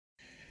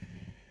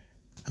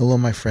Hello,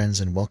 my friends,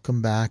 and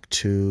welcome back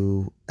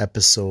to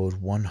episode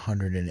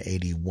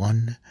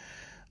 181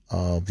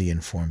 of The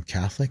Informed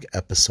Catholic,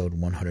 episode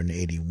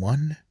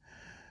 181.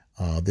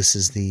 This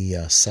is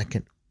the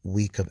second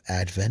week of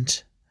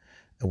Advent.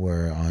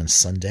 We're on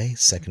Sunday,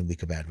 second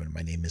week of Advent.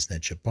 My name is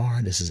Ned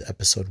Jabbar. This is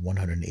episode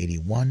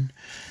 181,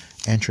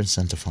 Entrance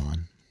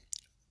Antiphon.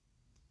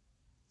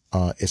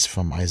 It's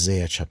from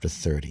Isaiah chapter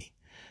 30.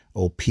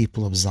 O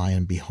people of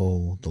Zion,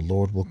 behold, the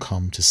Lord will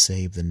come to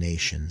save the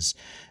nations,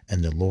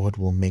 and the Lord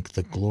will make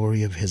the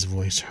glory of his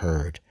voice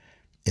heard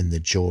in the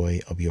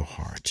joy of your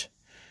heart.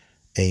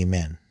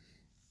 Amen.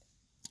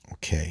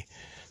 Okay,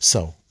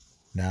 so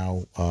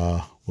now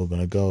we're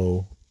going to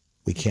go.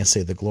 We can't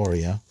say the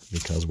Gloria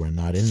because we're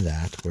not in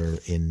that. We're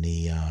in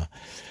the,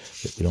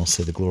 we don't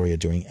say the Gloria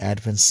during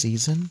Advent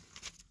season,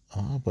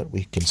 but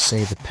we can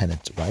say the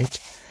Penitent, right?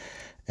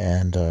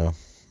 And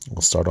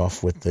we'll start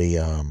off with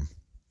the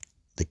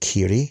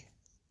Kyrie,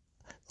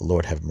 the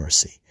Lord have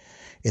mercy.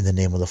 In the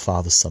name of the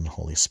Father, Son, and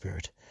Holy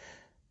Spirit.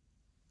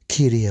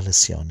 Kyrie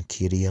eleison,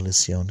 Kyrie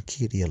eleison,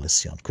 Kyrie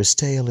eleison.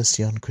 Christe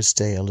eleison,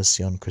 Christe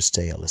eleison, Christe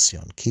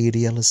eleison.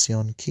 Kyrie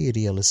eleison,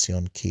 Kyrie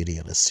eleison, Kyrie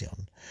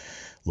eleison.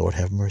 Lord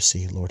have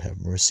mercy, Lord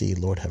have mercy,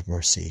 Lord have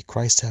mercy.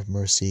 Christ have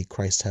mercy,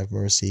 Christ have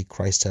mercy,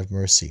 Christ have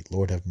mercy.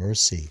 Lord have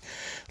mercy,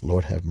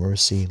 Lord have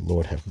mercy,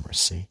 Lord have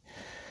mercy.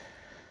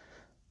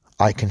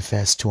 I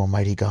confess to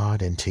Almighty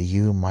God and to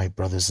you, my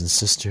brothers and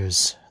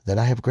sisters, that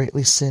I have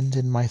greatly sinned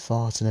in my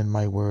thoughts and in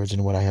my words,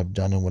 in what I have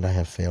done and what I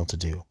have failed to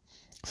do.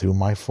 Through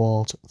my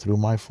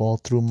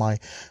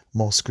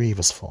most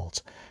grievous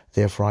fault.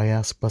 Therefore I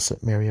ask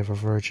Blessed Mary, ever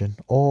Virgin,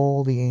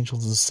 all the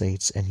angels and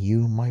saints, and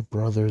you, my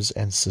brothers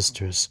and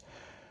sisters,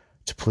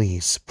 to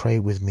please pray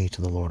with me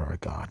to the Lord our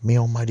God. May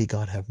Almighty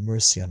God have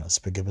mercy on us,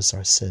 forgive us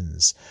our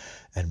sins,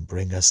 and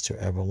bring us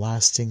to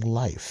everlasting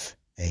life.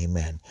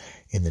 Amen.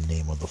 In the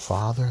name of the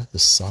Father, the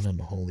Son, and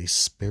the Holy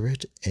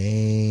Spirit.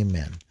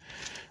 Amen.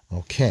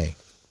 Okay.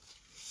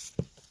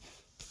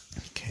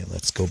 Okay,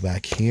 let's go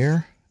back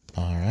here.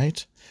 All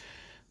right.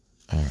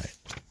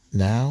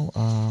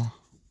 Now,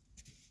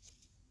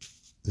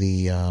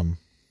 the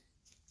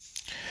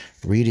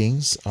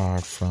readings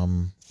are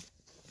from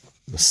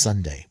the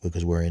Sunday,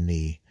 because we're in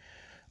the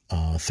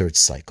third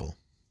cycle,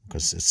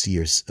 because it's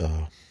years,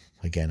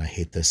 again, I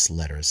hate this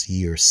letters,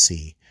 year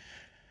C.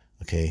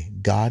 Okay,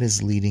 God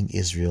is leading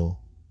Israel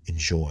in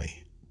joy,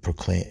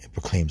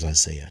 proclaims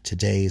Isaiah.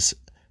 Today's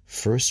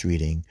first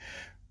reading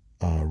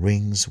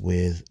rings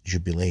with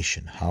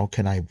jubilation. How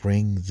can I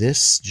bring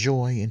this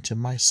joy into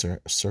my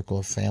circle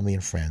of family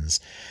and friends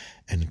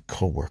and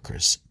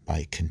co-workers?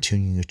 By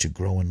continuing to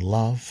grow in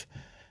love,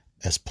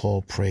 as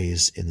Paul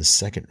prays in the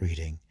second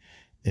reading,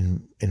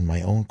 in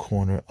my own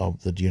corner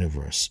of the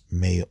universe,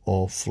 may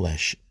all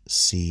flesh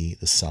see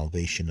the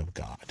salvation of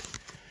God.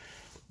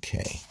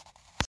 Okay.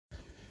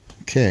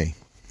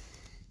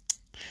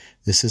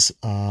 This is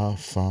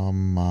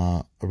from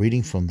a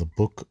reading from the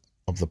book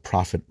of the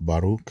prophet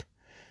Baruch.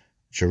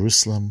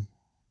 Jerusalem,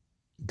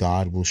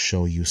 God will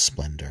show you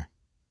splendor.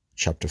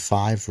 Chapter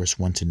 5, verse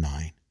 1 to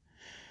 9.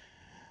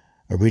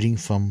 A reading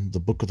from the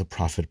book of the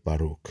prophet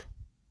Baruch.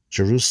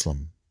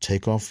 Jerusalem,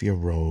 take off your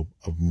robe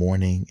of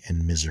mourning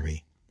and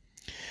misery.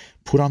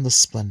 Put on the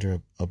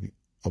splendor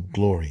of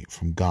glory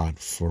from God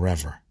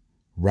forever,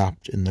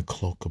 wrapped in the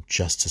cloak of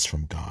justice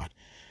from God.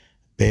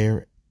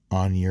 Bear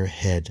on your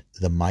head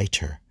the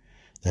mitre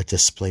that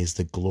displays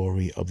the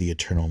glory of the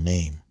eternal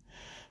name.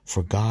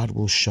 For God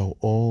will show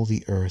all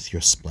the earth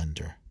your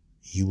splendor.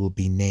 You will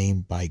be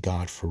named by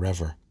God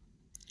forever.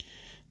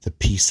 The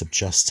peace of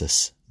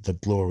justice, the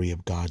glory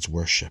of God's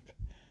worship.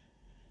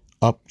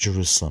 Up,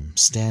 Jerusalem,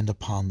 stand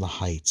upon the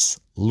heights,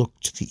 look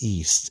to the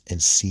east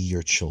and see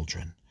your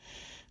children,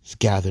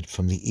 gathered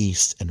from the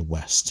east and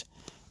west,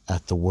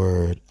 at the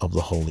word of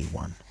the Holy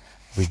One,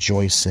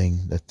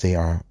 rejoicing that they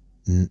are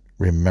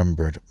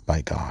remembered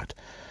by God.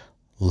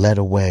 Led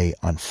away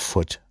on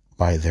foot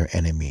by their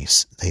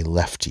enemies, they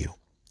left you,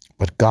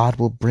 but God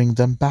will bring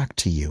them back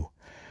to you.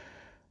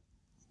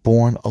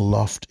 Borne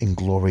aloft in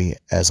glory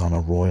as on a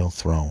royal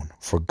throne,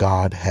 for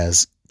God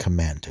has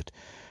commanded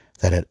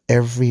that at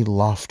every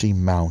lofty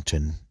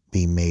mountain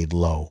be made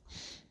low,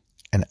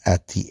 and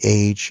at the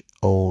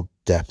age-old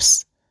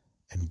depths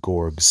and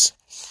gorges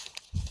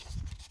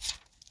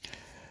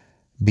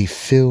be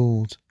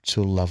filled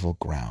to level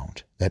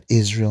ground, that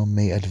Israel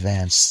may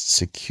advance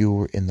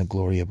secure in the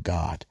glory of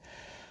God.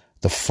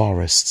 The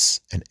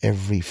forests and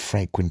every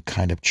fragrant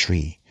kind of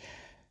tree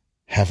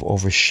have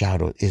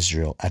overshadowed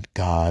Israel at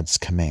God's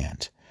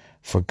command,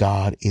 for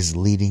God is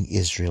leading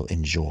Israel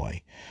in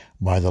joy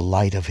by the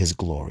light of his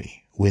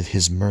glory, with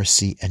his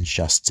mercy and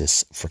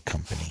justice for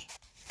company.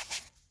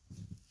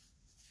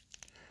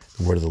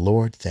 The word of the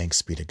Lord,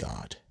 thanks be to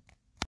God.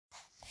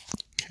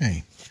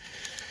 Okay.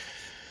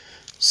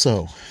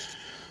 So,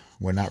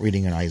 we're not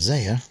reading in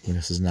Isaiah.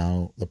 This is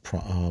now the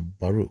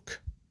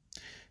Baruch.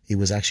 He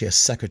was actually a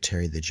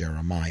secretary to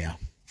Jeremiah.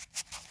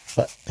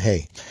 But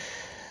hey,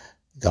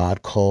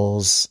 God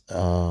calls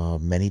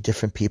many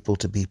different people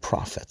to be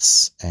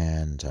prophets,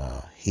 and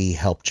he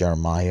helped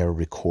Jeremiah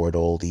record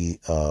all the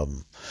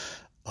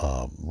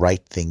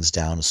write things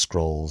down in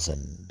scrolls,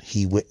 and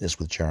he witnessed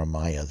with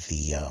Jeremiah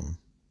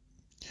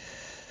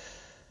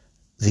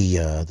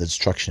the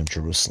destruction of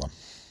Jerusalem.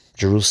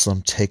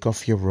 Jerusalem, take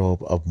off your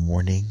robe of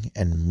mourning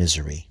and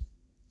misery.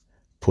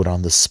 Put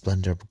on the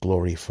splendor of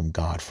glory from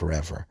God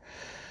forever.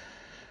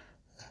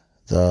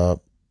 The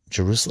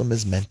Jerusalem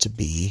is meant to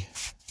be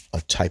a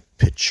type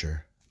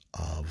picture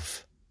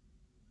of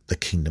the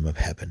kingdom of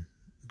heaven,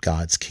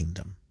 God's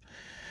kingdom.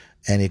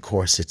 And of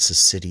course, it's a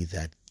city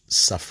that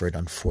suffered,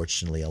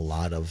 unfortunately, a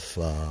lot of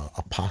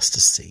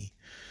apostasy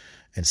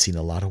and seen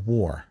a lot of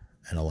war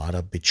and a lot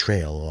of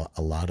betrayal,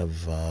 a lot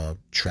of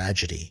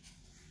tragedy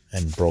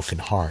and broken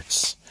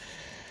hearts.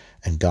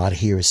 And God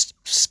here is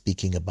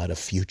speaking about a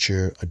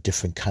future, a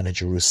different kind of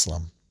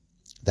Jerusalem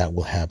that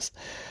will have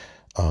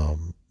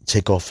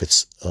take off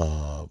its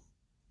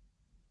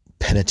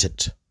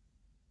penitent,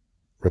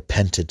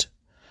 repentant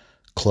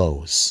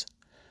clothes,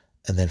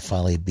 and then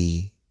finally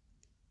be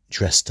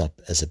dressed up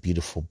as a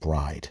beautiful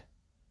bride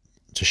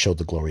to show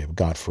the glory of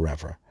God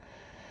forever.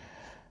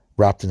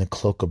 Wrapped in a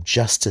cloak of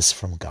justice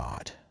from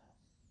God.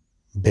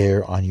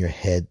 Bear on your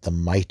head the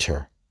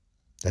mitre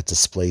that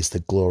displays the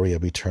glory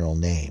of eternal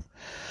name,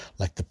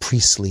 like the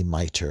priestly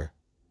mitre,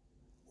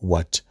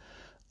 what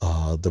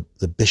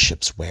the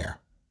bishops wear,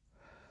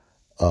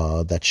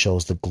 that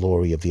shows the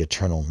glory of the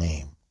eternal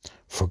name.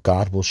 For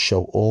God will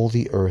show all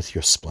the earth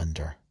your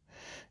splendor.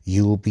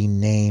 You will be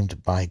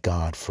named by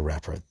God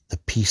forever, the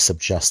peace of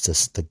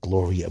justice, the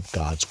glory of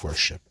God's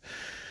worship.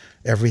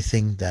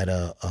 Everything that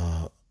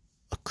a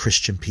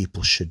Christian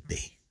people should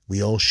be.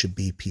 We all should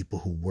be people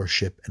who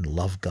worship and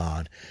love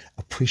God,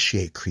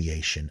 appreciate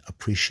creation,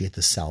 appreciate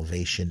the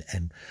salvation,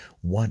 and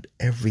want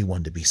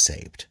everyone to be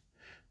saved.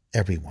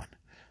 Everyone.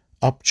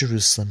 Up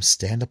Jerusalem,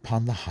 stand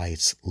upon the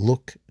heights,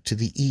 look to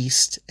the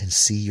east and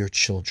see your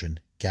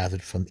children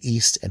gathered from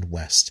east and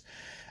west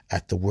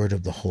at the word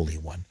of the Holy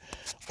One.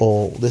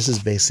 This is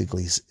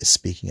basically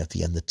speaking at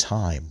the end of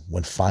time,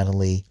 when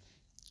finally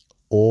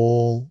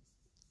all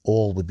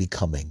would be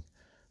coming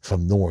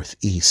from north,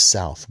 east,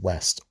 south,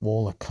 west.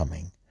 All are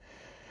coming.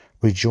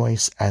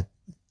 Rejoice that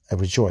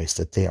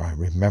they are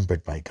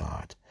remembered by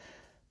God.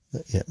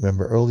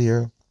 Remember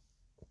earlier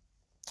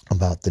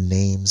about the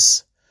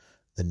names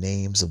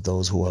of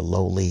those who are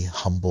lowly,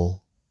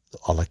 humble,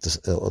 or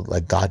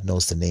like God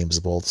knows the names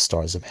of all the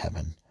stars of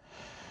heaven.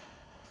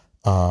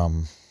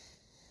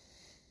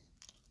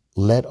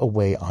 Led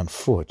away on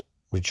foot,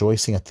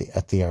 rejoicing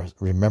that they are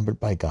remembered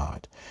by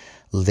God.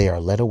 They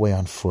are led away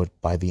on foot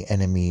by the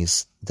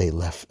enemies they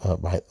left,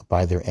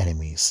 by their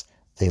enemies.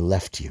 They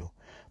left you.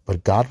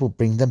 But God will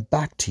bring them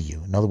back to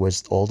you. In other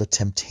words, all the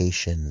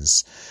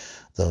temptations,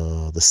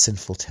 the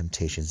sinful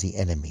temptations, the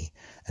enemy.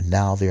 And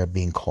now they are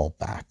being called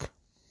back.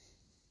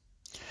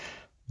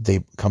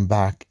 They come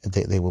back,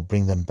 they will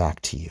bring them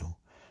back to you.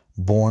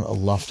 Borne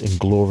aloft in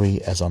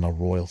glory as on a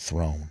royal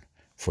throne,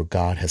 for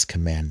God has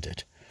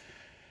commanded.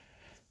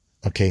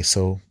 Okay,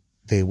 so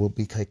they will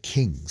be like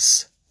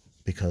kings,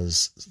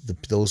 because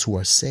those who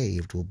are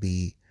saved will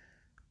be,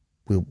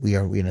 we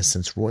are in a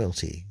sense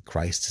royalty.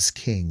 Christ is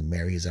king,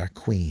 Mary is our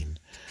queen.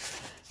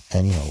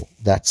 And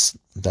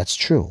that's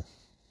true.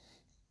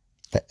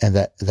 And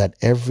that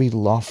every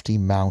lofty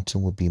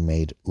mountain will be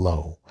made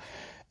low,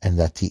 and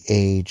that the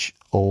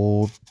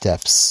age-old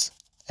depths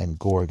and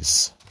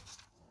gorges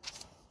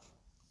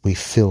be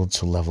filled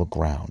to level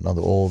ground. Now,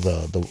 all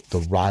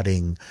the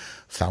rotting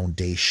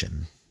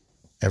foundation,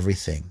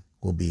 everything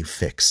will be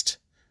fixed.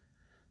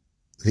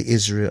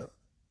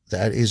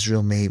 That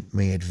Israel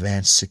may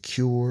advance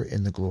secure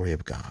in the glory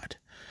of God.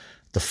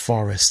 The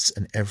forests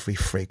and every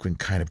fragrant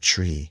kind of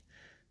tree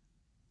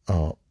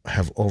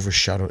have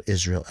overshadowed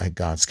Israel at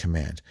God's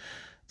command.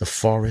 The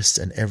forests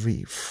and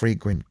every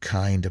fragrant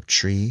kind of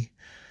tree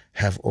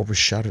have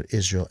overshadowed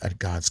Israel at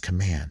God's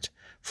command.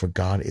 For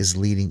God is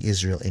leading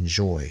Israel in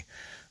joy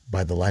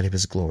by the light of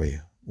his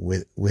glory,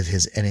 with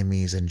his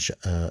enemies and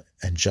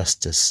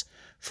justice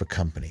for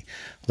company.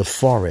 The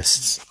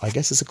forests, I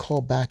guess, is a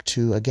call back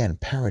to, again,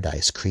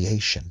 paradise,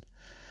 creation,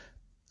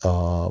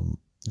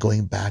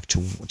 going back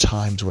to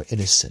times where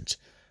innocent.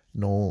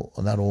 No,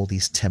 not all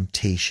these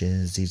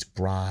temptations, these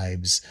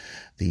bribes,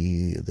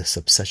 this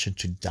obsession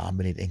to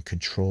dominate and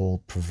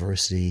control,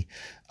 perversity,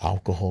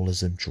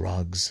 alcoholism,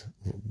 drugs,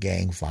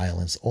 gang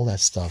violence, all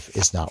that stuff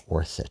is not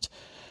worth it.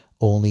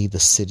 Only the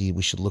city,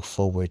 we should look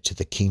forward to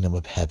the kingdom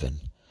of heaven.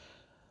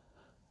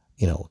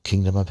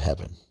 Kingdom of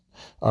heaven.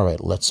 All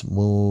right, let's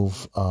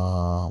move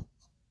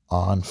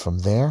on from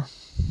there.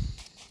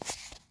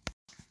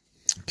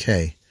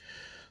 Okay,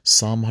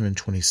 Psalm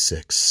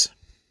 126.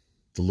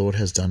 The Lord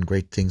has done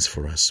great things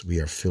for us.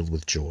 We are filled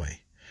with joy.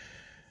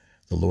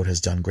 The Lord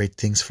has done great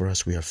things for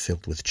us. We are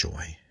filled with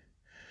joy.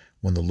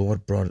 When the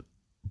Lord brought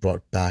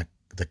back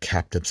the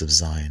captives of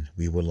Zion,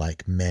 we were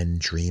like men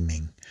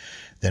dreaming.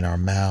 Then our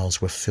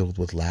mouths were filled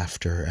with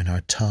laughter and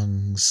our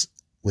tongues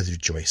with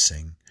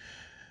rejoicing.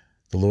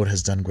 The Lord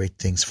has done great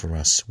things for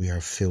us. We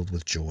are filled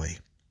with joy.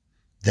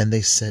 Then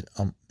they said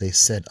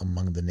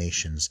among the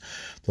nations,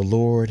 the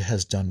Lord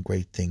has done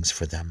great things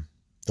for them.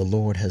 The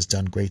Lord has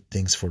done great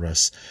things for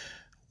us.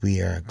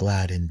 We are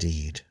glad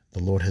indeed.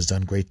 The Lord has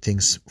done great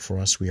things for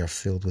us. We are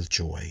filled with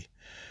joy.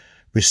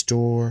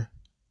 Restore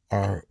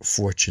our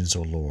fortunes,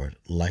 O Lord,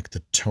 like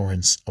the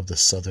torrents of the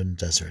southern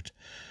desert.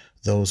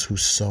 Those who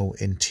sow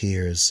in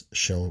tears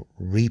shall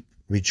reap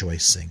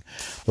rejoicing.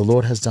 The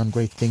Lord has done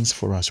great things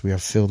for us. We are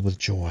filled with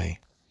joy.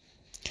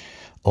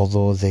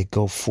 Although they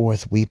go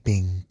forth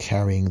weeping,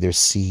 carrying their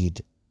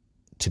seed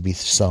to be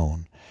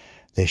sown,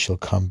 they shall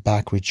come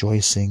back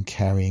rejoicing,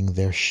 carrying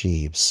their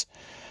sheaves.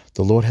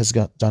 The Lord has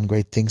done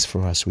great things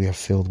for us. We are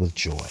filled with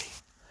joy.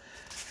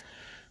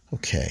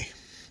 Okay.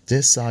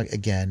 This,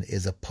 again,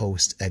 is a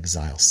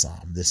post-exile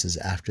psalm. This is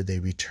after they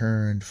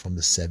returned from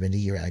the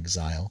 70-year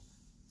exile.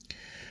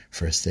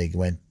 First they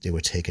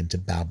were taken to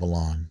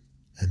Babylon.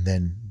 And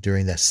then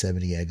during that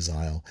 70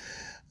 exile,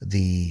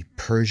 the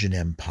Persian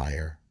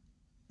Empire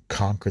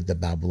conquered the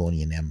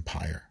Babylonian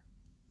Empire.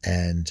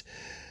 And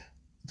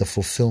the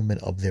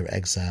fulfillment of their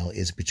exile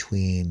is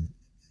between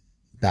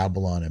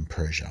Babylon and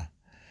Persia.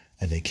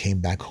 And they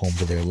came back home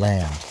to their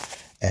land.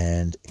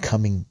 And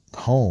coming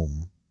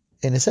home,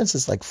 in a sense,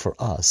 it's like for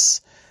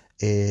us,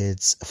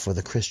 it's for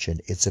the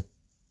Christian, it's a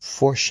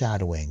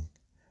foreshadowing.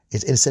 In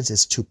a sense,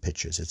 it's two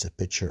pictures. It's a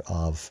picture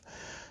of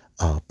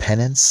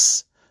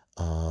penance,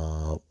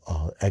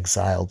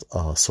 exiled,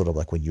 sort of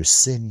like when you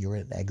sin, you're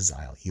in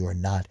exile. You are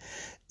not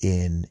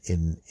in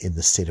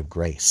the state of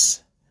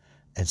grace.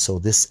 And so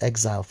this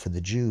exile for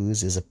the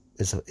Jews is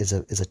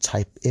a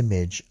type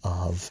image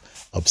of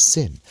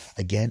sin.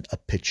 Again, a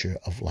picture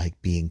of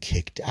like being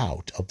kicked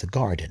out of the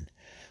garden,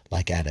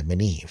 like Adam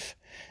and Eve.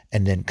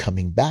 And then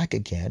coming back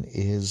again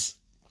is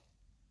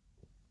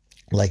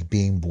like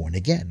being born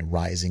again,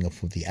 rising up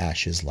from the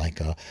ashes like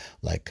a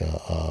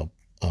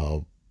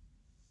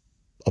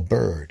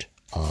bird.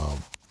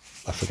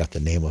 I forgot the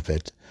name of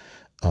it.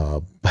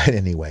 But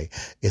anyway,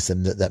 it's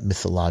that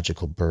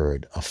mythological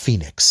bird, a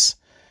phoenix.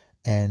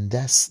 And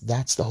that's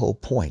the whole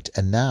point.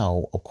 And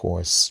now, of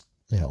course,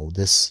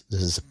 this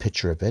is a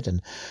picture of it.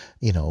 And,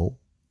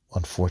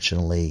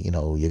 unfortunately,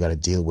 you got to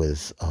deal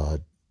with,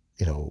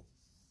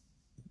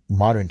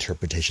 modern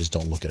interpretations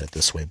don't look at it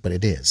this way, but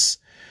it is.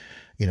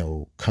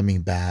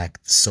 Coming back,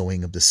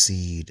 sowing of the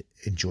seed,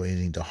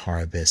 enjoying the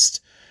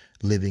harvest,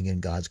 living in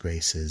God's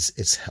graces.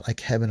 It's like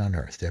heaven on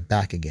earth. They're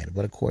back again.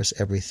 But of course,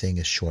 everything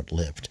is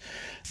short-lived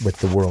with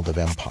the world of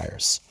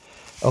empires.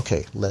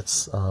 Okay,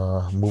 let's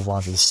move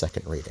on to the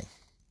second reading.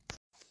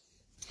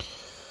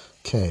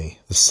 Okay,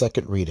 the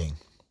second reading.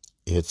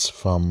 It's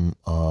from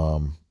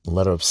the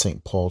letter of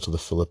St. Paul to the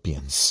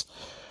Philippians,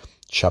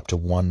 chapter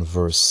 1,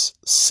 verse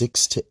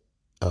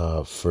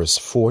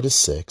 4 to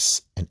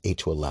 6 and 8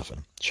 to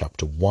 11.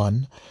 Chapter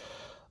 1,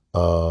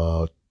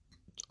 Paul's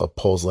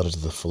letter to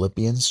the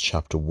Philippians,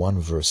 chapter 1,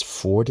 verse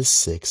 4 to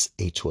 6,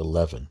 8 to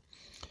 11.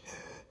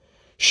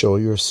 Show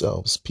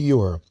yourselves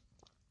pure,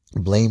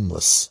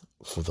 blameless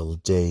for the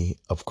day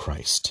of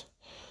Christ.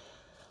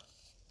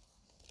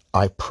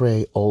 I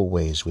pray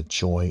always with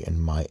joy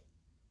in my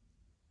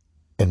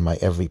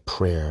every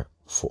prayer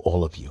for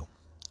all of you,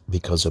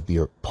 because of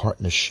your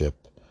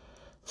partnership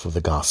for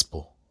the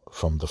gospel.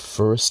 From the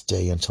first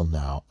day until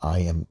now, I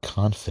am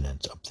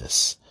confident of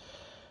this,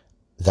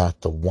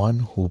 that the one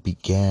who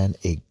began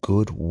a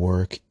good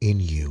work in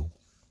you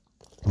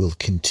will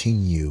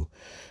continue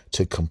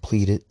to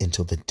complete it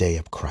until the day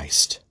of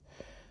Christ.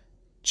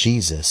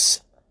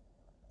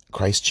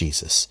 Christ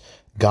Jesus,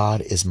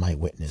 God is my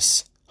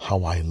witness,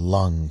 how I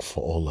long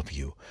for all of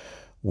you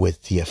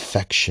with the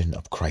affection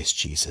of Christ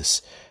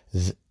Jesus.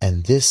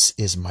 And this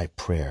is my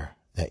prayer,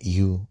 that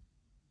your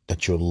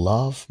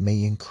love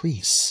may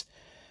increase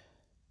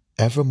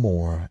ever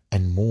more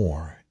and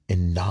more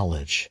in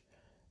knowledge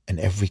and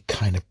every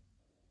kind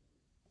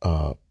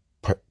of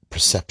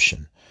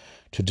perception,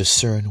 to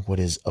discern what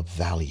is of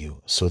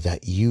value, so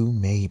that you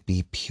may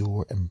be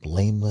pure and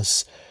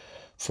blameless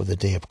for the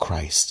day of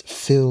Christ,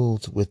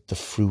 filled with the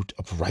fruit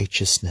of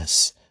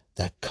righteousness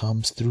that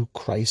comes through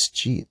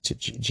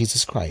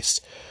Jesus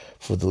Christ,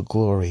 for the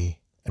glory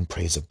and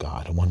praise of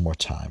God. And one more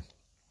time.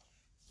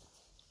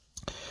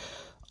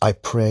 I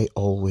pray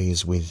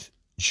always with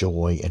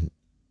joy and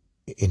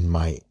in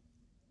my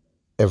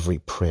every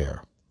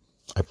prayer.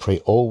 I pray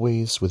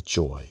always with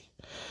joy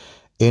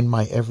in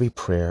my every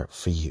prayer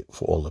for you,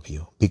 for all of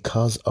you,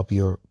 because of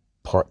your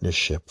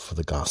partnership for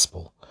the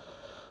gospel.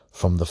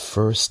 From the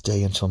first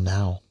day until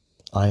now,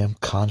 I am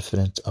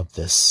confident of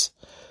this,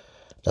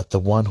 that the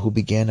one who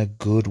began a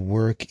good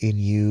work in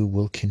you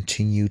will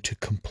continue to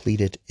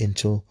complete it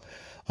until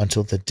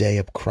the day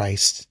of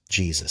Christ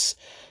Jesus.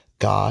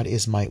 God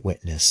is my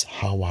witness,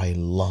 how I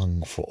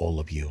long for all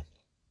of you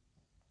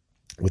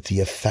with the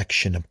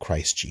affection of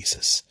Christ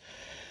Jesus.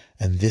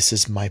 And this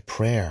is my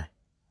prayer,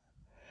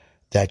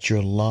 that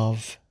your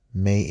love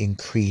may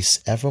increase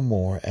ever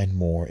more and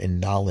more in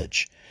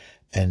knowledge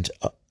and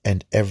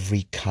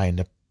every kind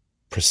of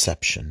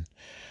perception,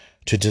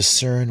 to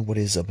discern what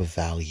is of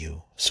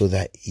value, so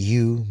that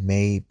you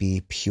may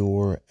be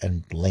pure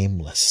and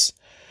blameless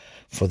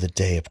for the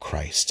day of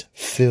Christ,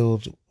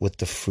 filled with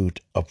the fruit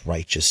of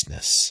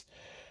righteousness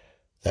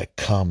that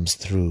comes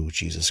through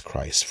Jesus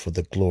Christ for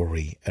the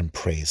glory and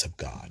praise of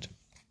God.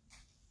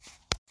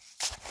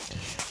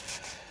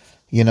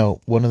 You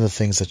know, one of the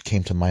things that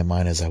came to my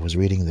mind as I was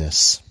reading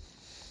this,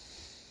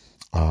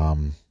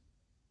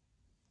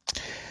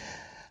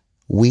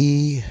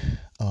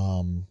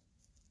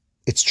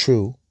 it's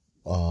true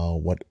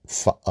what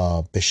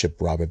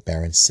Bishop Robert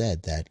Barron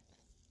said, that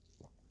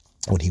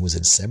when he was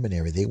in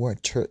seminary, they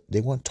weren't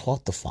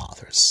taught the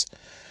fathers.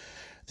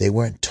 They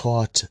weren't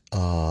taught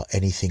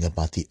anything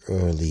about the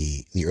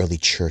early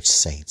church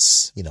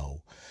saints, you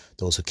know,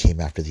 those who came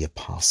after the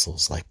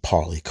apostles, like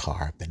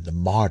Polycarp and the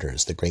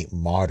martyrs, the great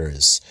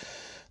martyrs,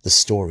 the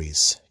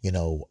stories. You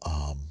know,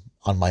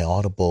 on my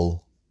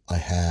Audible, I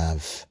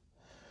have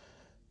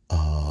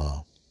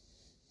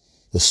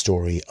the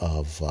story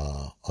of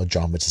a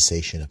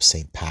dramatization of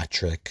St.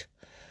 Patrick.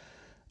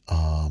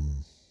 I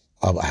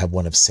have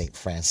one of St.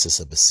 Francis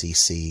of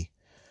Assisi.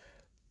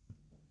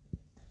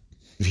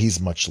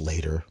 He's much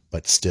later,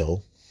 but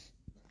still.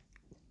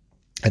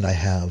 And I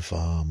have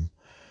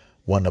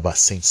one about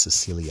Saint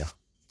Cecilia.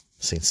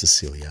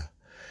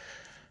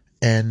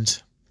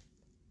 And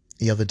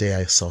the other day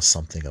I saw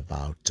something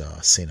about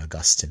St.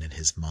 Augustine and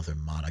his mother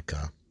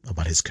Monica,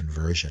 about his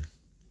conversion.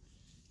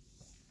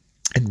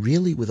 And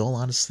really, with all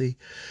honesty,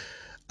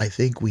 I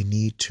think we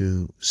need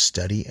to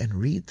study and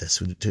read this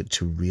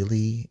to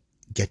really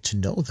get to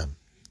know them,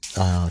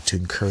 to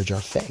encourage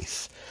our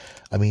faith.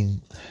 I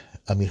mean,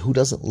 who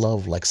doesn't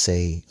love, like,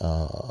 say,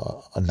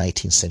 a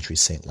 19th century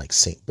saint like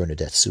Saint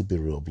Bernadette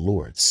Soubirous of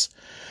Lourdes?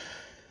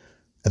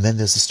 And then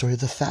there's the story of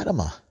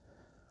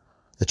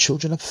the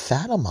children of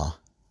Fatima.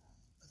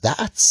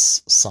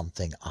 That's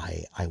something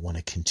I want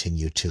to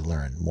continue to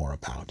learn more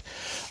about.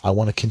 I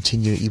want to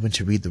continue even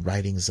to read the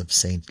writings of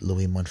Saint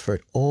Louis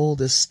Montfort. All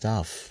this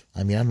stuff.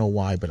 I mean, I don't know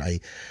why, but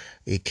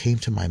it came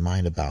to my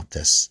mind about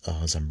this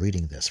as I'm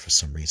reading this for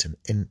some reason.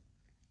 And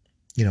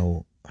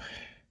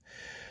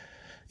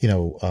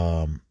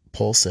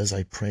Paul says,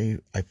 I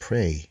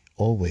pray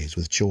always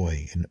with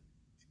joy and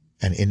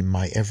in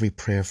my every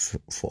prayer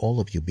for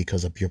all of you,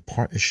 because of your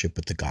partnership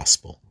with the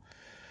gospel.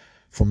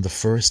 From the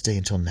first day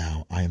until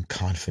now, I am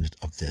confident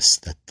of this,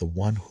 that the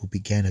one who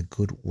began a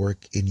good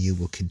work in you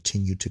will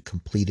continue to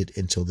complete it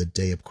until the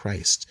day of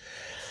Christ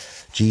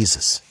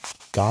Jesus.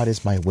 God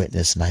is my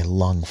witness, and I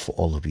long for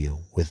all of you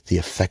with the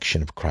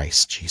affection of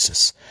Christ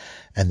Jesus.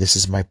 And this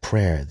is my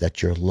prayer,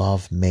 that your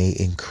love may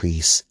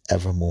increase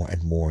ever more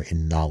and more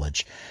in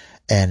knowledge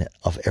and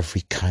of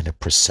every kind of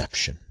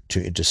perception,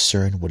 to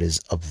discern what is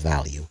of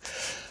value.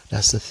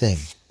 That's the thing.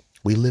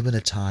 We live in a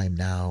time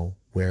now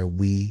where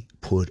we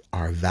put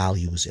our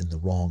values in the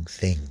wrong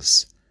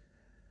things.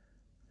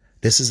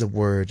 This is a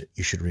word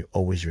you should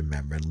always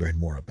remember and learn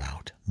more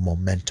about.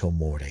 Memento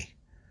mori.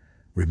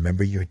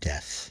 Remember your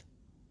death.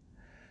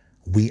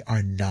 We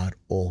are not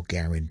all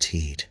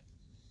guaranteed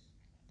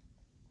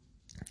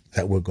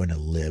that we're going to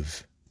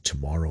live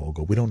tomorrow or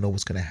go. We don't know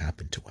what's going to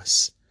happen to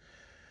us.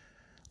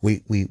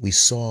 We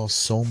saw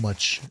so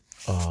much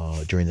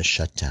during the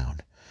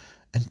shutdown,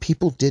 and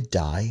people did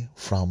die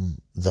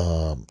from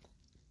the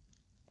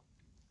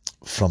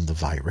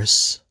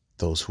virus.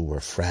 Those who were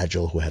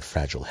fragile, who had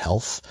fragile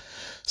health,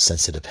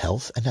 sensitive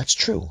health, and that's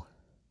true.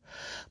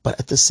 But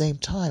at the same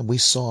time, we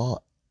saw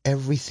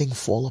everything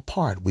fall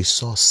apart. We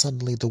saw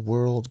suddenly the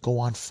world go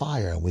on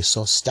fire. We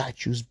saw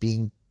statues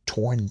being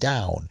torn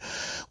down.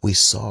 We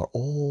saw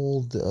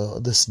all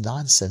this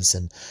nonsense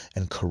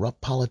and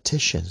corrupt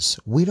politicians.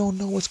 We don't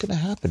know what's going to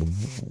happen.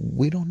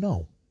 We don't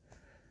know.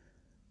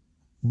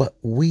 But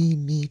we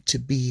need to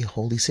be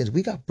holy saints.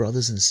 We got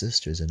brothers and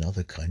sisters in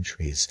other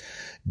countries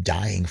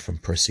dying from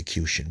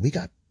persecution. We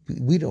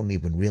don't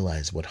even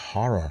realize what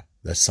horror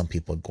that some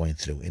people are going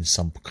through in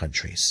some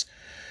countries.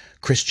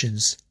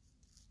 Christians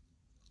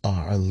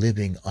are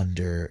living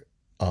under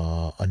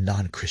a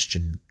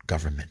non-Christian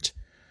government.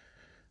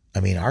 I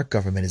mean, our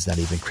government is not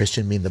even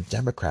Christian. I mean, the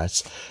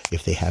Democrats,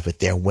 if they have it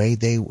their way,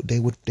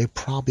 they're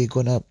probably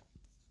going to,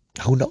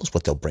 who knows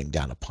what they'll bring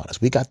down upon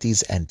us. We got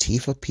these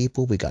Antifa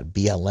people, we got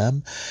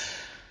BLM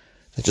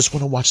that just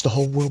want to watch the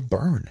whole world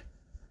burn.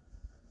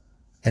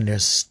 And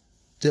there's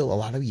still a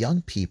lot of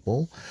young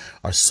people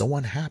are so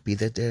unhappy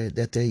that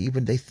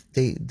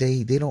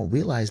they don't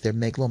realize they're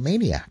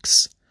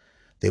megalomaniacs.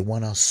 They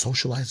want a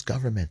socialized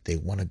government. They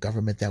want a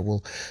government that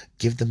will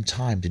give them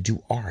time to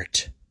do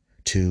art,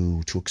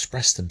 to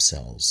express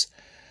themselves.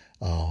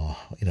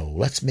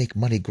 Let's make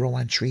money grow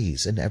on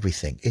trees and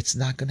everything. It's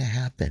not going to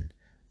happen.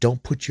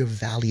 Don't put your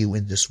value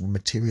in this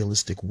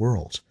materialistic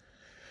world.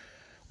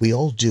 We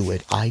all do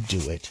it. I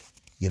do it.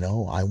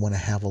 I want to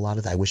have a lot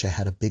of that. I wish I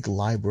had a big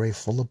library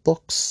full of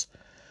books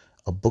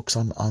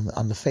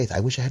on the faith.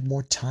 I wish I had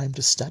more time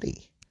to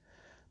study.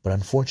 But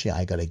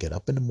unfortunately, I got to get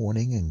up in the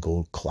morning and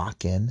go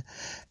clock in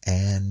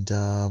and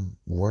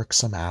work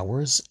some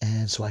hours,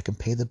 and so I can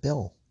pay the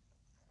bill,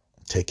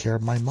 take care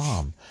of my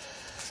mom.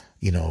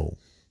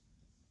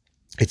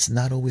 It's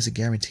not always a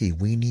guarantee.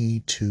 We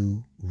need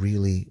to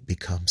really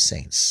become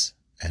saints.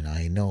 And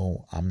I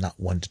know I'm not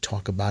one to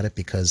talk about it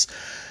because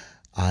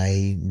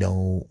I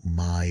know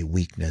my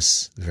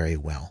weakness very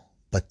well.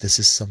 But this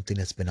is something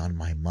that's been on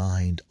my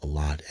mind a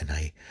lot,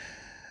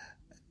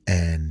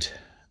 and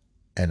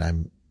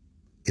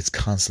it's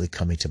constantly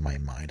coming to my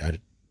mind.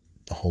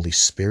 The Holy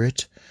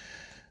Spirit,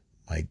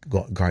 my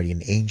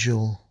guardian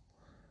angel,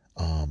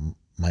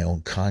 my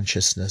own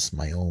consciousness,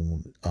 my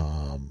own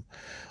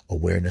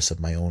awareness of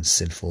my own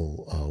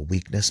sinful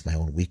weakness, my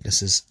own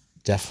weaknesses,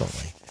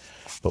 definitely.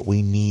 But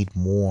we need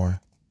more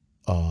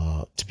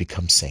to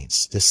become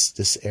saints.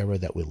 This era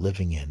that we're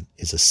living in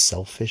is a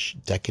selfish,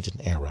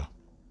 decadent era,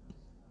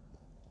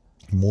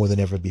 more than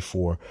ever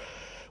before,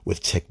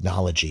 with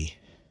technology,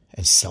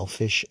 and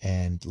selfish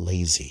and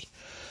lazy.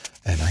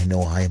 And I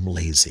know I am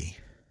lazy.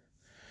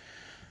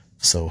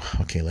 So,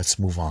 okay, let's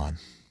move on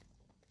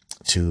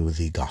to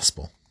the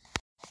gospel.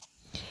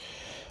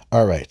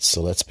 All right,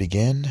 so let's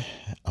begin.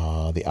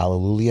 The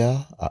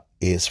Alleluia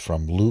is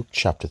from Luke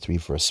chapter 3,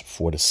 verse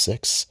 4 to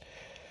 6.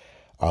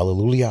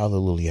 Alleluia,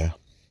 alleluia.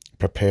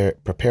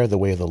 Prepare the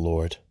way of the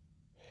Lord.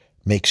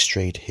 Make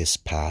straight his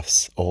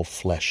paths. All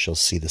flesh shall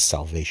see the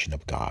salvation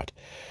of God.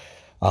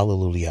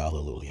 Alleluia,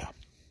 alleluia.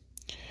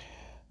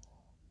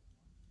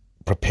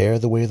 Prepare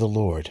the way of the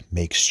Lord.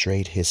 Make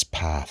straight his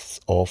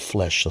paths. All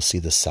flesh shall see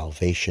the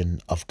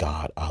salvation of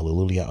God.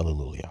 Alleluia,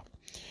 alleluia.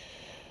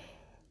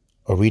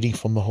 A reading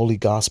from the Holy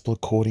Gospel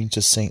according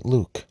to St.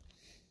 Luke,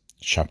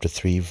 chapter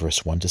 3,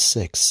 verse 1 to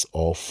 6.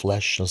 All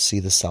flesh shall see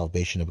the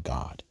salvation of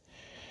God.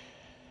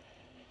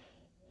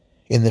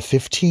 In the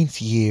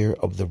 15th year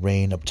of the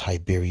reign of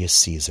Tiberius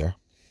Caesar,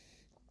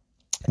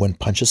 when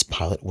Pontius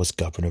Pilate was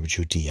governor of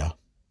Judea,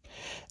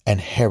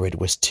 and Herod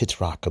was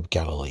Tetrarch of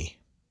Galilee,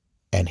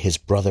 and his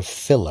brother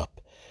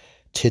Philip,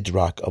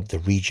 Tetrarch of the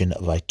region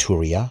of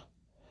Iturea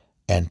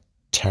and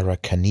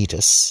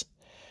Trachonitis,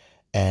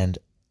 and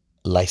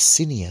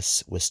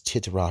Licinius was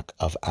Tetrarch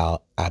of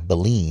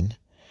Abilene,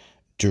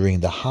 during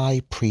the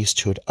high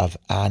priesthood of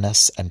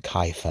Annas and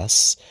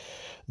Caiaphas,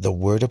 the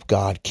word of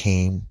God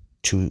came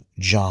to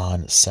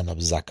John, son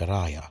of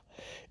Zechariah,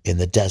 in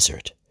the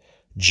desert.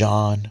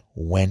 John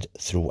went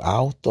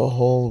throughout the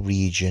whole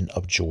region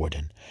of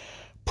Jordan,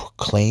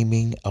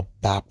 proclaiming a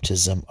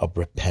baptism of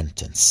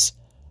repentance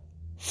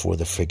for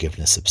the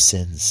forgiveness of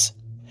sins,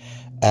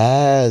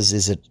 as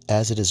it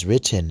is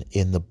written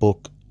in the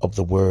book of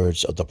the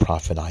words of the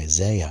prophet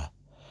Isaiah,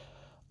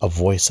 a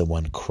voice of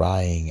one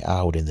crying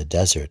out in the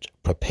desert,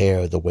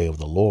 prepare the way of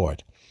the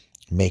Lord,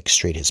 make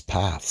straight his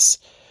paths.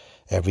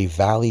 Every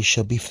valley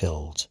shall be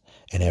filled,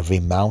 and every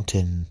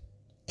mountain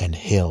and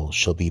hill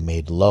shall be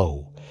made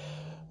low.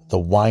 The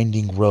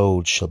winding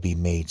road shall be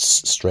made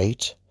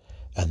straight,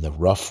 and the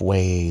rough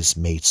ways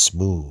made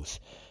smooth,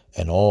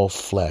 and all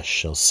flesh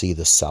shall see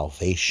the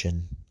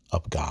salvation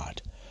of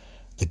God.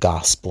 The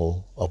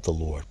gospel of the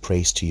Lord.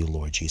 Praise to you,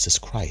 Lord Jesus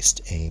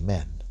Christ.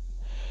 Amen.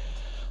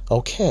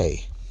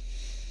 Okay,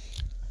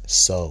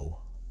 so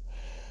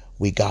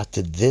we got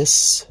to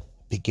this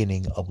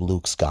beginning of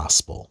Luke's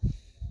gospel.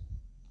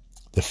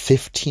 The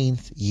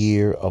 15th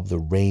year of the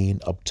reign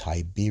of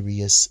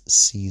Tiberius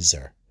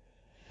Caesar.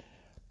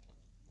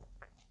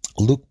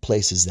 Luke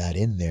places that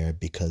in there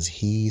because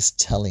he's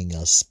telling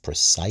us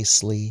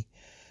precisely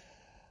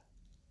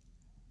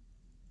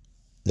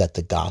that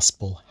the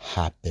gospel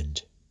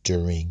happened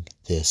during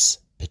this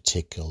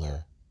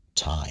particular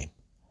time.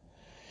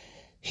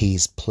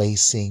 He's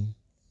placing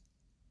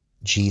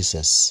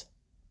Jesus,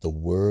 the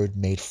Word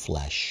made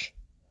flesh,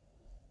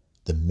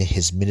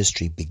 his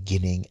ministry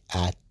beginning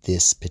at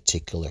this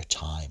particular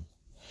time.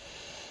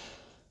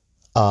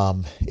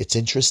 It's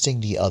interesting,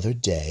 the other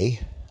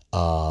day,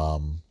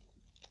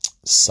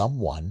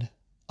 someone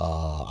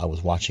I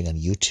was watching on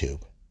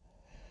YouTube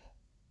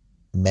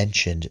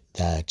mentioned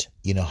that,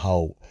 you know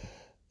how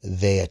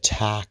they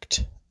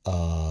attacked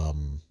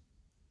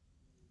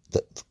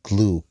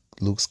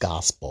Luke's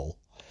gospel,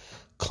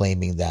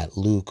 claiming that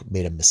Luke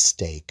made a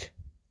mistake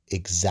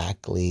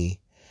exactly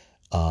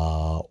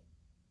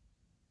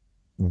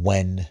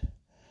when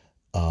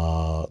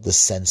the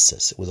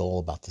census. It was all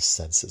about the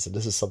census. And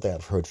this is something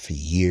I've heard for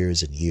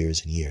years and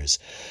years and years,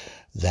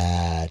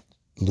 that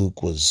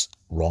Luke was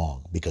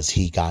wrong because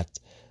he got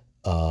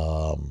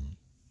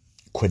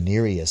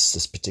Quirinius,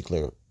 this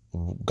particular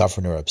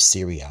governor of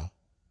Syria,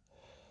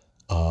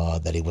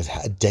 that he was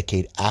a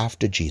decade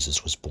after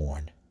Jesus was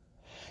born.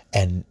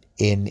 And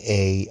in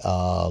a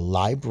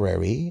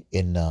library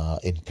in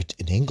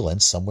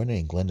England, somewhere in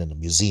England, in a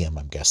museum,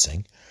 I'm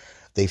guessing,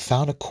 they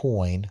found a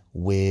coin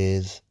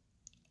with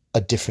a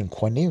different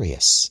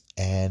Quirinius,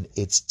 and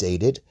it's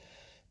dated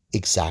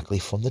exactly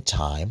from the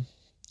time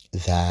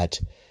that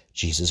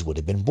Jesus would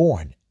have been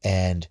born.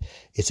 And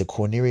it's a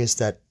Quirinius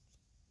that,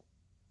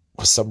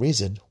 for some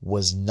reason,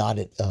 was not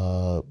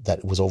that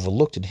was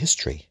overlooked in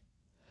history.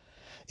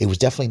 It was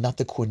definitely not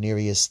the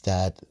Quirinius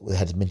that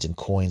had minted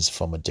coins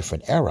from a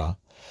different era,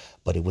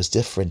 but it was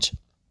different.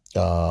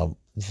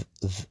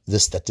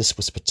 This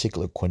was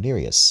particular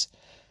Quirinius.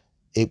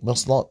 It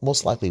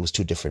most likely was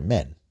two different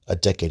men, a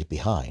decade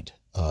behind,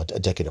 a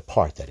decade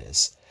apart, that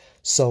is.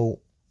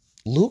 So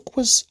Luke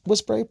was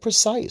very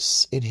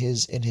precise in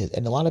his,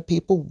 and a lot of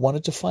people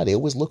wanted to find. They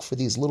always look for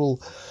these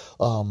little,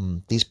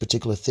 these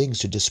particular things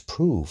to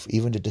disprove,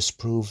 even to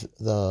disprove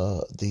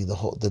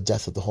the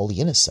death of the Holy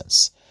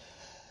Innocents.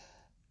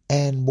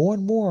 And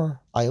more,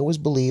 I always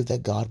believe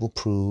that God will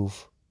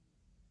prove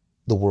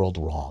the world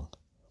wrong,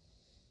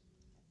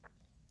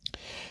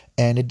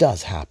 and it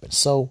does happen.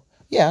 So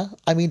yeah,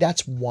 I mean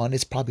that's one.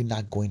 It's probably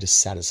not going to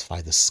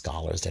satisfy the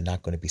scholars. They're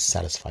not going to be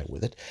satisfied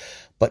with it,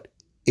 but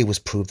it was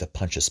proved that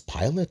Pontius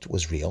Pilate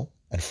was real,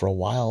 and for a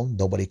while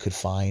nobody could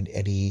find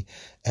any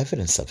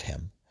evidence of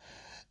him.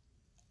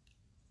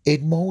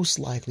 It most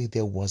likely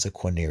there was a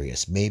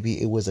Quirinius.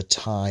 Maybe it was a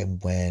time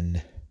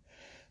when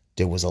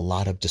there was a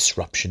lot of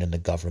disruption in the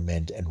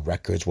government and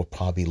records were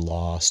probably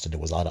lost and there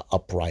was a lot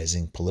of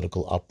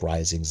political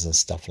uprisings and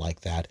stuff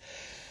like that.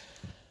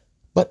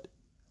 But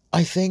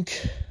I'm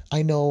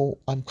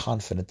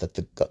confident that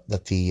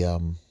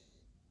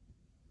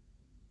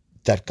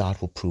that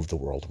God will prove the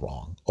world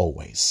wrong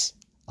always.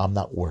 I'm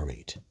not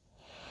worried.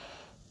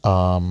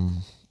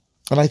 Um,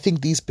 and I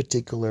think these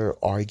particular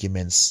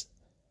arguments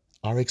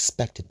are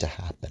expected to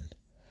happen.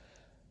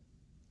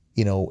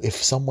 If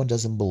someone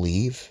doesn't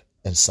believe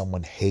and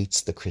someone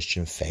hates the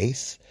Christian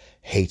faith,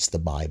 hates the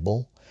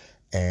Bible,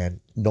 and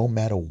no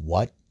matter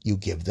what you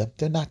give them,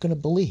 they're not going to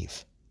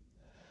believe.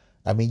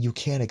 I mean, you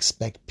can't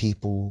expect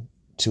people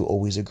to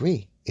always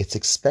agree. It's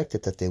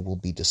expected that there will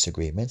be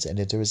disagreements, and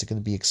it is going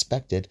to be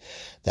expected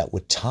that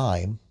with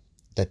time,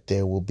 that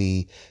there will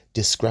be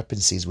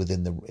discrepancies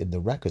in the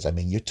records. I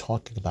mean, you're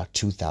talking about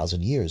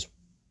 2,000 years.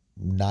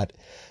 Not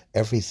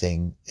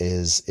everything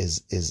has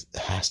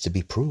to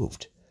be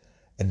proved,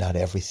 and not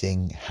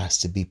everything has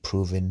to be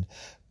proven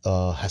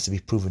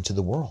to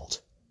the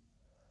world.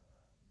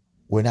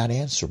 We're not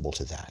answerable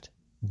to that.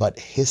 But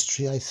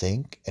history, I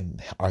think,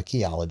 and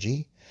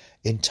archaeology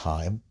in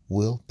time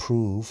will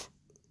prove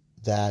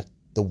that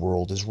the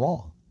world is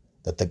wrong,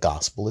 that the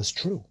gospel is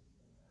true.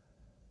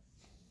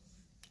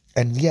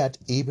 And yet,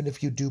 even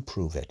if you do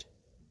prove it,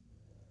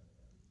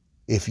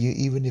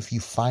 even if you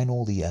find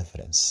all the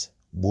evidence,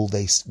 will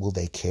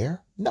they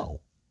care? No.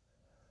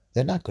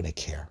 They're not going to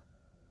care.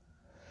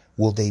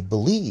 Will they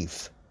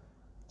believe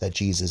that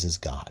Jesus is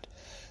God?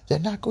 They're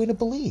not going to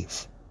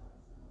believe.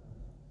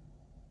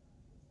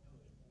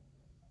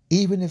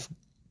 Even if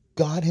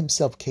God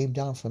himself came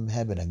down from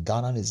heaven and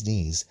got on his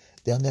knees,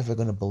 they're never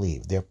going to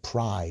believe. Their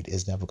pride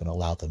is never going to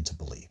allow them to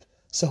believe.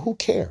 So who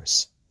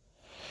cares?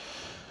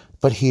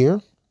 But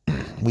here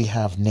we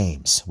have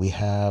names. We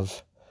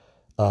have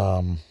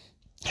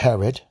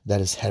Herod,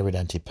 that is Herod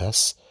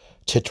Antipas,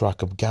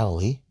 Tetrarch of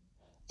Galilee,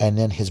 and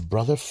then his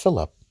brother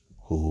Philip,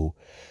 who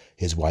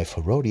his wife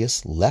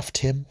Herodias left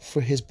him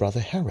for his brother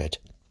Herod,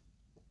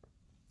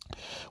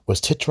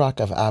 was Tetrarch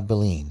of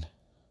Abilene.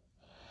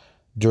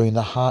 During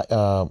the high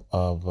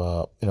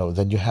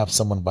then you have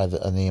someone by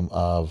the name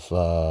of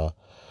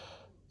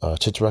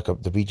Tetrarch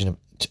of the region of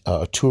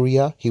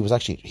Etruria. He was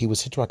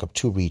Tetrarch of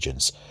two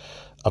regions,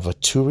 of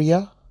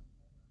Etruria.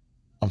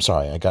 I'm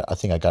sorry, I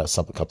think I got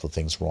a couple of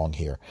things wrong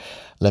here.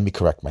 Let me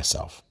correct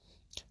myself.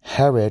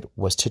 Herod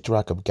was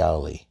Tetrarch of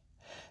Galilee,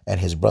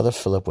 and his brother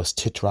Philip was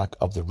Tetrarch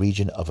of the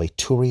region of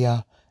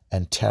Etruria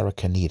and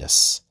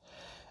Trachonitis,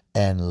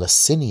 and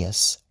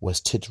Licinius was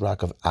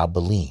Tetrarch of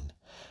Abilene,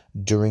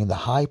 during the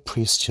high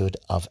priesthood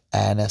of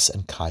Annas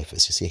and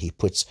Caiaphas. You see, he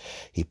puts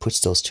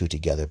those two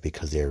together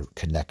because they're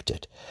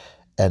connected.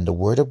 And the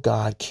word of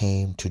God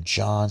came to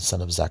John,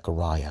 son of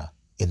Zechariah,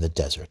 in the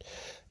desert.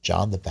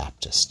 John the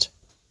Baptist,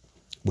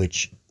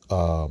 which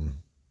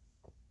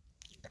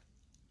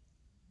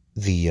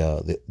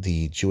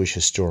the Jewish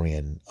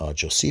historian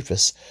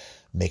Josephus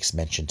makes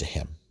mention to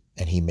him.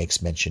 And he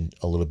makes mention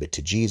a little bit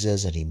to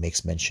Jesus, and he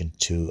makes mention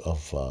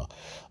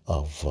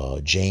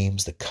of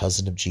James, the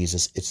cousin of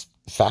Jesus. It's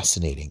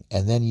fascinating.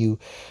 And then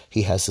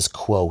he has this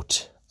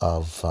quote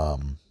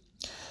from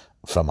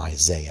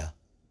Isaiah,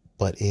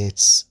 but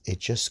it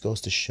just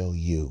goes to show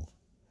you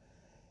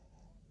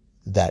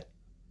that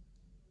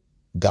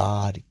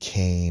God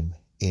came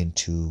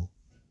into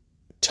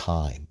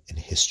time and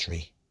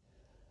history,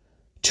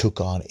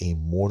 took on a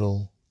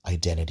mortal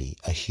identity,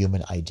 a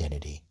human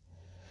identity,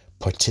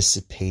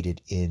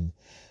 participated in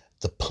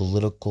the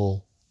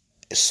political,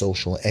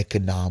 social,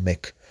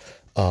 economic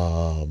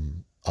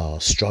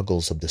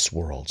struggles of this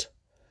world,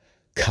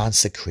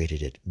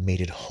 consecrated it,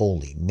 made it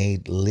holy,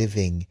 made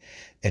living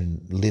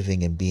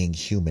and being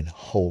human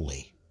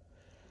holy.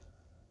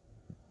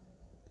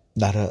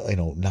 Not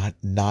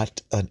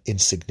an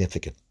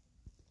insignificant.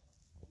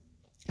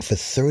 For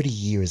 30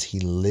 years he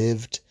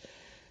lived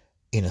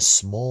in a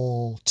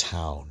small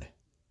town,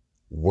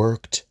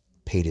 worked,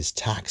 paid his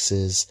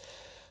taxes,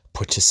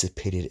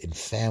 participated in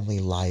family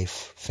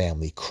life,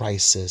 family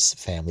crisis,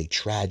 family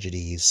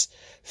tragedies,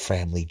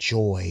 family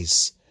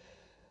joys,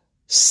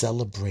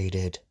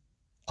 celebrated,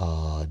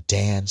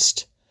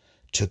 danced,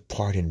 took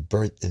part in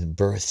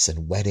births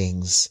and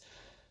weddings,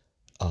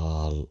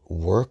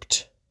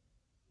 worked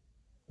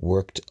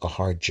a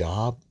hard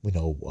job,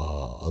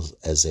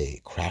 as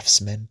a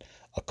craftsman,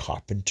 a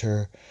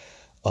carpenter,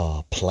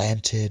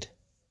 planted.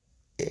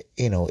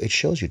 It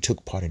shows you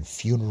took part in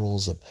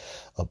funerals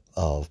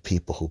of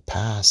people who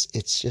passed.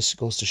 It just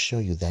goes to show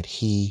you that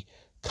he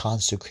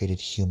consecrated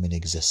human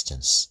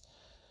existence,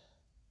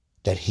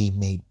 that he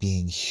made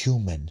being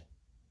human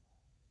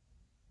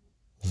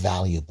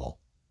valuable.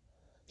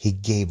 He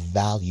gave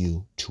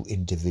value to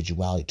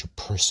individuality, to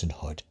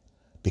personhood,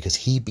 because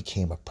he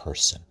became a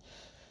person.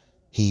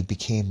 He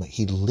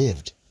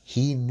lived.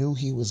 He knew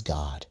he was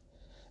God,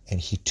 and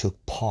he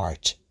took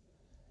part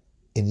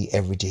in the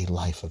everyday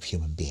life of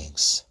human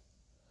beings.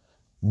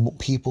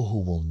 People who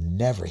will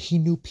never, he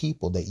knew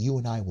people that you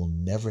and I will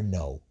never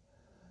know.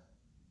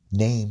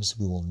 Names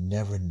we will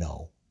never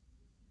know.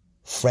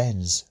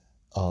 Friends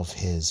of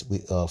his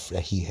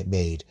that he had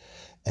made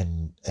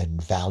and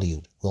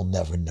valued we'll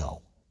never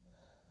know.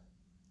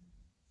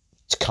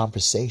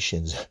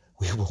 Conversations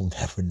we will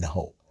never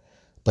know.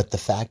 But the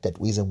fact that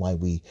reason why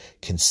we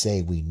can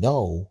say we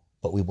know,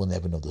 but we will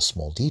never know the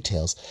small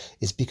details,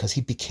 is because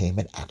he became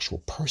an actual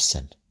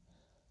person.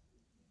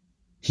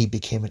 He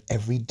became an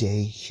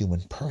everyday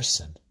human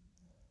person.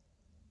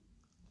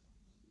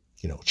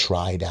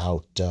 Tried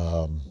out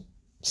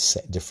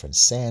different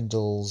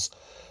sandals,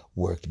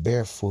 worked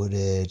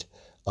barefooted,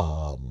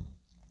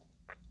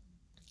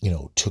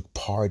 took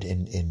part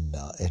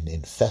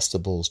in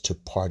festivals,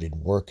 took part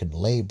in work and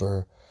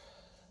labor,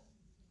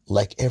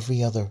 like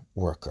every other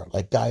worker.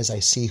 Like guys I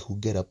see who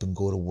get up and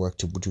go to work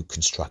to do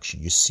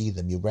construction. You see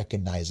them, you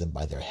recognize them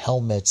by their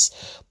helmets,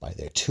 by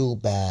their tool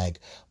bag,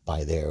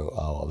 by their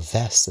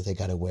vest that they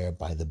got to wear,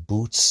 by the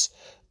boots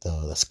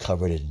that's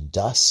covered in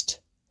dust,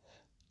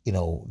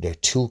 their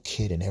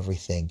toolkit and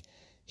everything.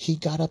 He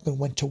got up and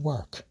went to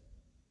work.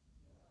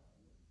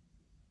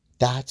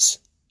 That's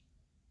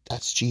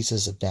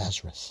Jesus of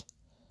Nazareth.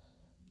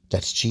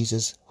 That's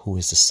Jesus, who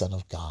is the Son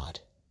of God.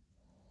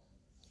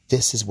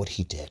 This is what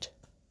he did.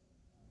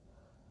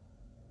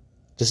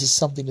 This is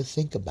something to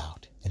think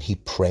about. And he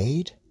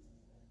prayed.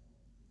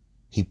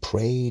 He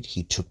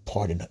took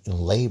part in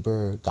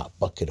labor, got a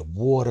bucket of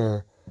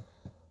water,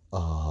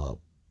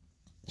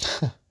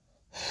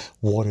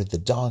 watered the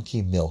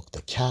donkey, milked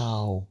the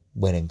cow,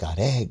 went and got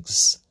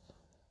eggs.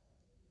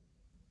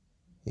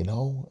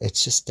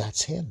 It's just,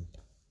 that's him.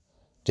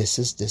 This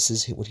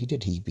is what he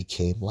did. He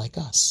became like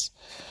us.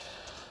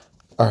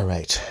 All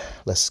right,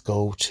 let's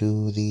go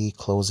to the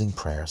closing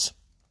prayers.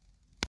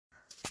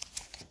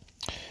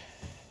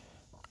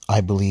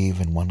 I believe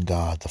in one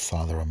God, the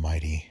Father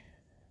Almighty,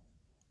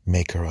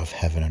 maker of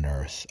heaven and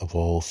earth, of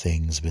all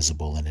things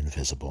visible and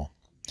invisible.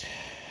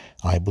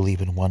 I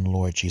believe in one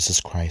Lord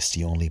Jesus Christ,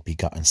 the only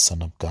begotten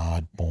Son of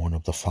God, born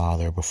of the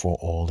Father before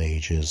all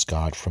ages,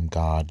 God from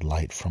God,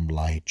 light from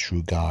light,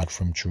 true God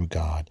from true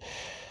God,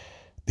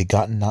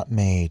 begotten not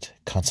made,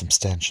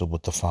 consubstantial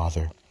with the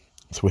Father.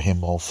 Through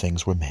him all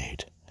things were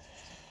made.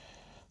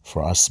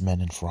 For us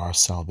men and for our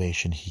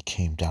salvation he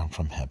came down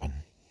from heaven,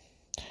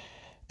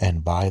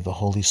 and by the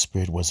Holy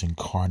Spirit was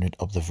incarnate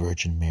of the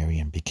Virgin Mary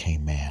and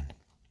became man.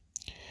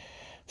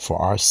 For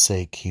our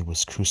sake he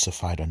was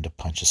crucified under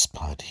Pontius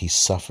Pilate. He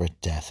suffered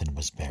death and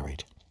was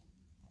buried,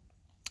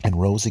 and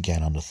rose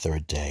again on the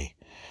third day,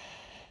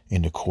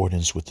 in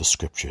accordance with the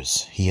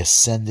Scriptures. He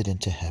ascended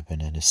into heaven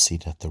and is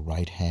seated at the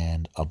right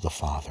hand of the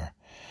Father.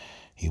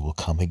 He will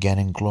come again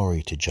in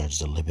glory to judge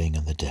the living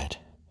and the dead,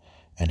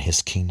 and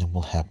his kingdom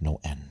will have no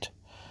end.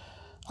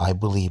 I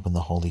believe in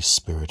the Holy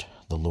Spirit,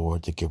 the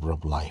Lord, the giver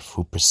of life,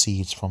 who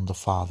proceeds from the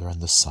Father and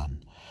the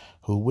Son,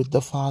 who with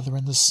the Father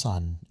and the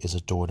Son is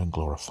adored and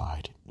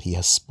glorified. He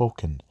has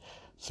spoken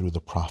through the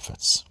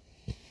prophets.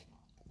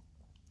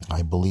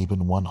 I believe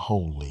in one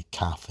holy,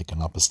 Catholic,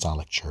 and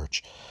Apostolic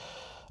Church.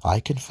 I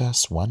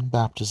confess one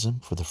baptism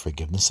for the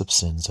forgiveness of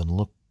sins and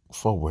look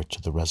forward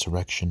to the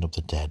resurrection of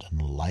the dead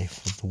and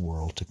life of the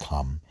world to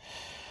come.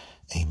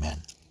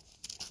 Amen.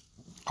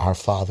 Our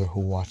Father,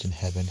 who art in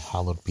heaven,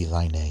 hallowed be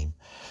thy name.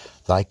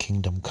 Thy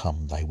kingdom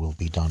come, thy will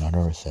be done on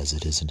earth as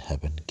it is in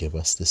heaven. Give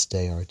us this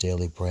day our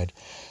daily bread,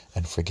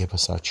 and forgive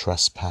us our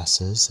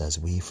trespasses as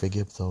we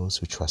forgive those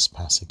who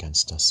trespass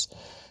against us.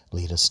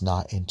 Lead us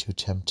not into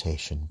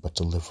temptation, but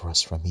deliver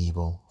us from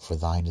evil. For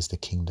thine is the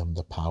kingdom,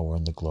 the power,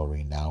 and the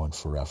glory, now and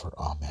forever.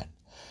 Amen.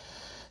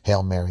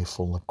 Hail Mary,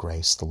 full of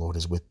grace, the Lord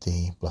is with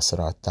thee. Blessed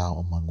art thou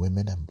among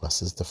women, and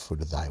blessed is the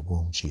fruit of thy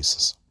womb,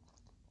 Jesus.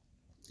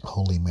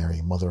 Holy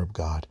Mary, Mother of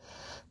God,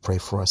 pray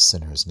for us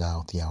sinners,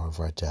 now at the hour of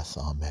our death.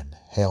 Amen.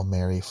 Hail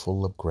Mary,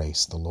 full of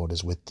grace, the Lord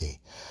is with thee.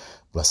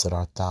 Blessed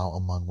art thou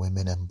among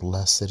women, and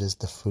blessed is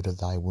the fruit of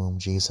thy womb,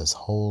 Jesus.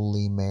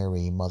 Holy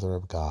Mary, Mother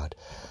of God,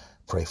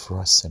 pray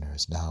for us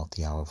sinners, now at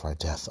the hour of our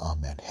death.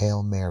 Amen.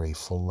 Hail Mary,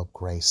 full of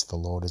grace, the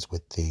Lord is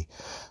with thee.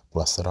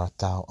 Blessed art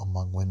thou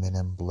among women,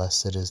 and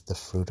blessed is the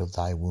fruit of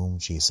thy womb,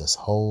 Jesus.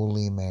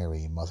 Holy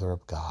Mary, Mother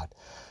of God,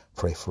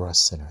 pray for us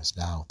sinners,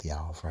 now at the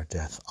hour of our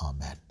death.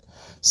 Amen.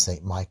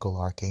 Saint Michael,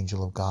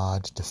 Archangel of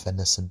God, defend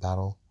us in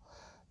battle.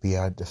 Be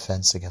our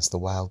defense against the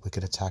wild,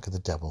 wicked attack of the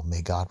devil.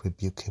 May God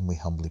rebuke him, we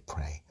humbly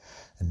pray.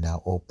 And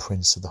now, O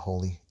Prince of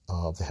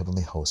the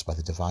heavenly host, by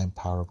the divine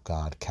power of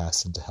God,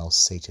 cast into hell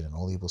Satan and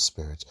all evil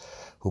spirits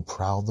who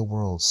prowl the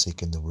world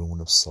seeking the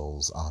ruin of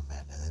souls.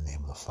 Amen. In the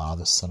name of the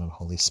Father, Son, and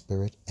Holy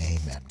Spirit.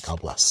 Amen.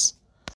 God bless.